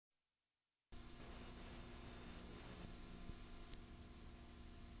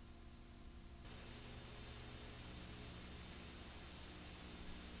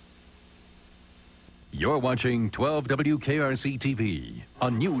You're watching 12 WKRC TV, a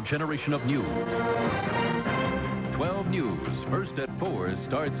new generation of news. 12 News, first at 4,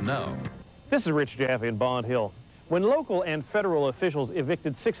 starts now. This is Rich Jaffe in Bond Hill. When local and federal officials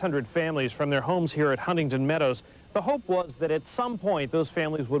evicted 600 families from their homes here at Huntington Meadows, the hope was that at some point those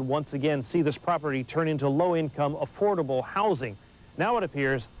families would once again see this property turn into low-income, affordable housing. Now it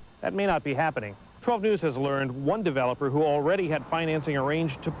appears that may not be happening. 12 News has learned one developer who already had financing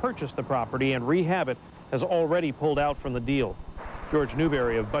arranged to purchase the property and rehab it has already pulled out from the deal. George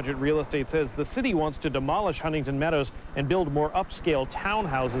Newberry of Budget Real Estate says the city wants to demolish Huntington Meadows and build more upscale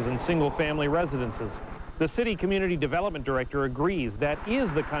townhouses and single-family residences. The city community development director agrees that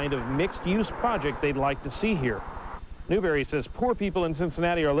is the kind of mixed-use project they'd like to see here. Newberry says poor people in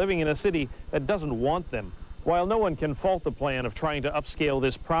Cincinnati are living in a city that doesn't want them. While no one can fault the plan of trying to upscale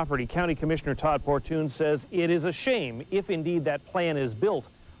this property, County Commissioner Todd Portune says it is a shame if indeed that plan is built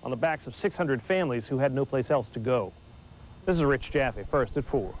on the backs of 600 families who had no place else to go. This is Rich Jaffe, first at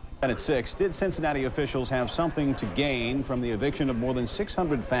 4. And at 6, did Cincinnati officials have something to gain from the eviction of more than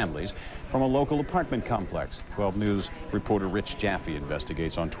 600 families from a local apartment complex? 12 News reporter Rich Jaffe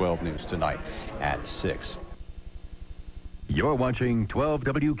investigates on 12 News tonight at 6. You're watching 12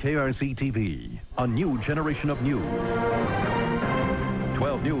 WKRC TV, a new generation of news.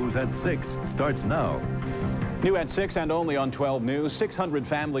 12 News at 6 starts now. New at 6 and only on 12 News, 600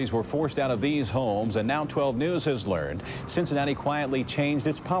 families were forced out of these homes, and now 12 News has learned Cincinnati quietly changed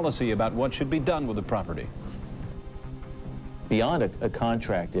its policy about what should be done with the property. Beyond a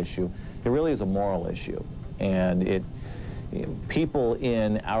contract issue, it really is a moral issue, and people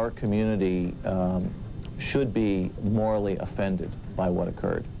in our community should be morally offended by what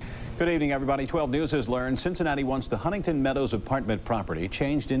occurred. Good evening, everybody. 12 News has learned Cincinnati wants the Huntington Meadows apartment property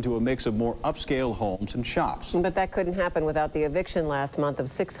changed into a mix of more upscale homes and shops. But that couldn't happen without the eviction last month of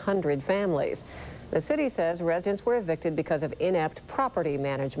 600 families. The city says residents were evicted because of inept property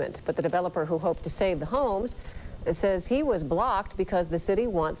management. But the developer who hoped to save the homes says he was blocked because the city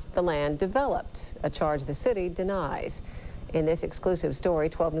wants the land developed, a charge the city denies. In this exclusive story,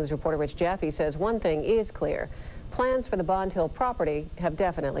 12 News reporter Rich Jaffe says one thing is clear. Plans for the Bond Hill property have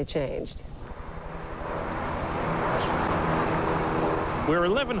definitely changed. Where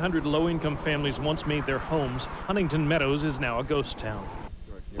 1,100 low-income families once made their homes, Huntington Meadows is now a ghost town.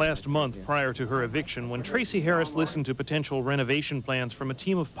 Last month, prior to her eviction, when Tracy Harris listened to potential renovation plans from a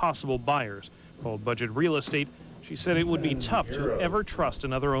team of possible buyers called Budget Real Estate, she said it would be tough to ever trust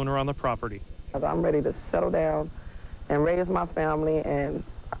another owner on the property. I'm ready to settle down and raise my family, and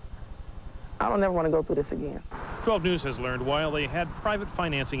I don't ever want to go through this again. 12 News has learned while they had private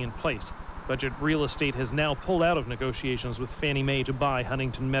financing in place, Budget Real Estate has now pulled out of negotiations with Fannie Mae to buy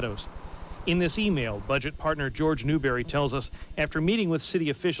Huntington Meadows. In this email, Budget partner George Newberry tells us after meeting with city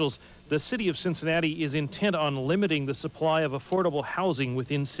officials, the city of Cincinnati is intent on limiting the supply of affordable housing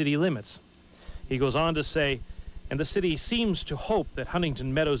within city limits. He goes on to say, and the city seems to hope that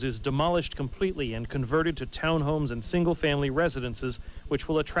Huntington Meadows is demolished completely and converted to townhomes and single-family residences, which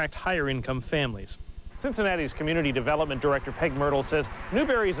will attract higher-income families. Cincinnati's Community Development Director Peg Myrtle says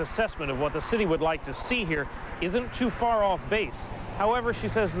Newberry's assessment of what the city would like to see here isn't too far off base. However, she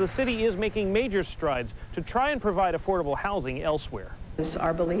says the city is making major strides to try and provide affordable housing elsewhere. It's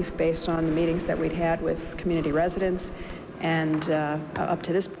our belief, based on the meetings that we'd had with community residents and up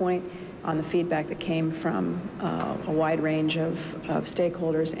to this point, on the feedback that came from a wide range of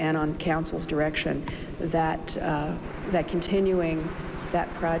stakeholders and on council's direction, that that continuing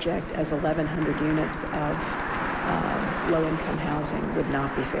that project as 1,100 units of low-income housing would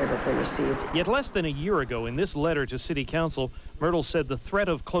not be favorably received. Yet less than a year ago, in this letter to City Council, Myrtle said the threat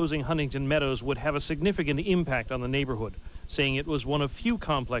of closing Huntington Meadows would have a significant impact on the neighborhood, saying it was one of few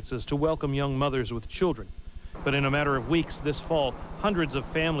complexes to welcome young mothers with children. But in a matter of weeks this fall, hundreds of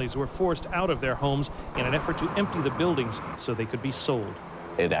families were forced out of their homes in an effort to empty the buildings so they could be sold.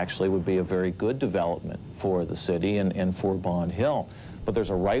 It actually would be a very good development for the city and for Bond Hill. But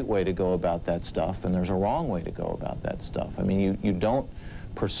there's a right way to go about that stuff, and there's a wrong way to go about that stuff. I mean, you don't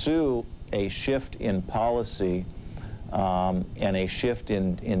pursue a shift in policy and a shift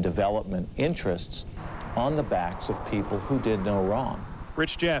in development interests on the backs of people who did no wrong.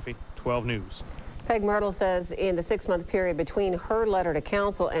 Rich Jaffe, 12 News. Peg Myrtle says in the 6-month period between her letter to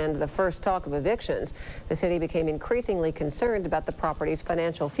council and the first talk of evictions, the city became increasingly concerned about the property's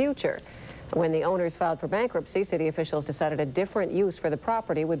financial future. When the owners filed for bankruptcy, city officials decided a different use for the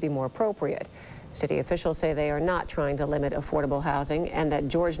property would be more appropriate. City officials say they are not trying to limit affordable housing and that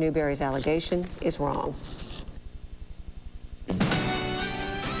George Newberry's allegation is wrong.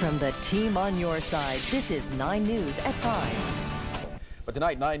 From the team on your side, this is 9 News at 5. But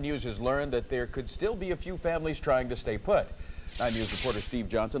tonight, 9 News has learned that there could still be a few families trying to stay put. 9 News reporter Steve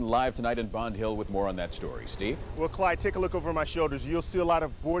Johnson live tonight in Bond Hill with more on that story. Steve? Well, Clyde, take a look over my shoulders. You'll see a lot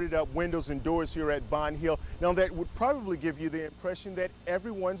of boarded up windows and doors here at Bond Hill. Now, that would probably give you the impression that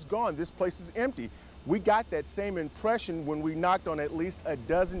everyone's gone. This place is empty. We got that same impression when we knocked on at least a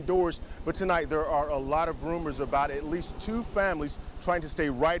dozen doors. But tonight, there are a lot of rumors about at least 2 families trying to stay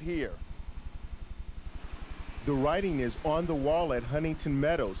right here. The writing is on the wall at Huntington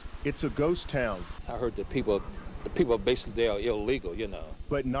Meadows. It's a ghost town. I heard the people basically they are illegal, you know.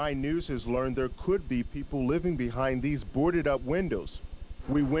 But 9 News has learned there could be people living behind these boarded up windows.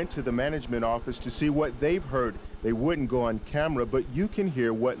 We went to the management office to see what they've heard. They wouldn't go on camera, but you can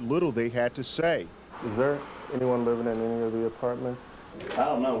hear what little they had to say. Is there anyone living in any of the apartments? I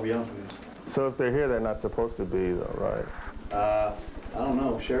don't know, to be honest with you. So if they're here, they're not supposed to be, though, right? I don't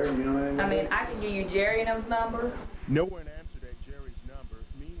know. Sherry, you know anything? I mean, I can give you Jerry and them's number. No one answered at Jerry's number.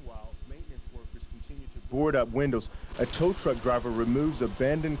 Meanwhile, maintenance workers continue to board up windows. A tow truck driver removes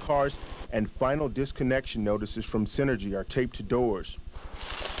abandoned cars, and final disconnection notices from Synergy are taped to doors.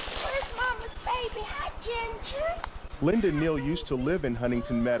 Where's Mama's baby? Hi, Ginger. Linda Neal used to live in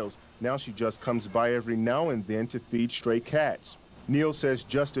Huntington Meadows. Now she just comes by every now and then to feed stray cats. Neal says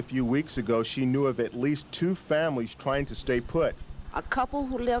just a few weeks ago she knew of at least 2 families trying to stay put. A couple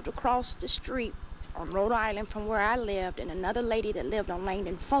who lived across the street on Rhode Island from where I lived, and another lady that lived on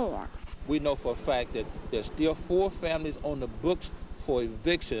Langdon Farm. We know for a fact that there's still 4 families on the books for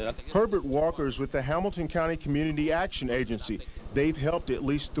eviction. Herbert Walker is with the Hamilton County Community Action Agency. They've helped at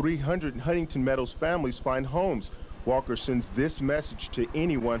least 300 Huntington Meadows families find homes. Walker sends this message to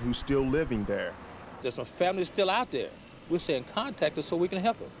anyone who's still living there. There's some families still out there. We're saying contact us so we can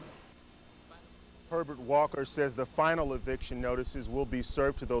help them. Herbert Walker says the final eviction notices will be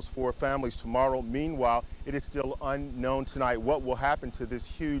served to those 4 families tomorrow. Meanwhile, it is still unknown tonight what will happen to this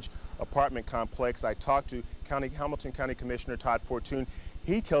huge apartment complex. I talked to Hamilton County Commissioner Todd Fortune.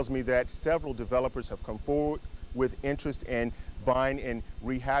 He tells me that several developers have come forward with interest in buying and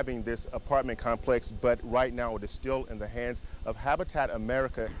rehabbing this apartment complex, but right now it is still in the hands of Habitat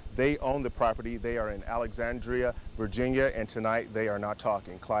America. They own the property. They are in Alexandria, Virginia, and tonight they are not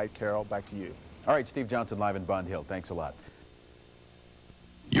talking. Clyde, Carroll, back to you. All right, Steve Johnson live in Bond Hill. Thanks a lot.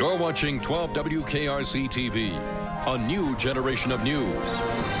 You're watching 12 WKRC TV, a new generation of news.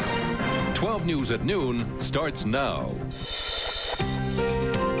 12 News at noon starts now.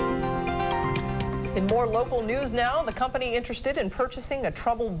 In more local news now, the company interested in purchasing a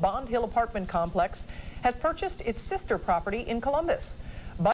troubled Bond Hill apartment complex has purchased its sister property in Columbus.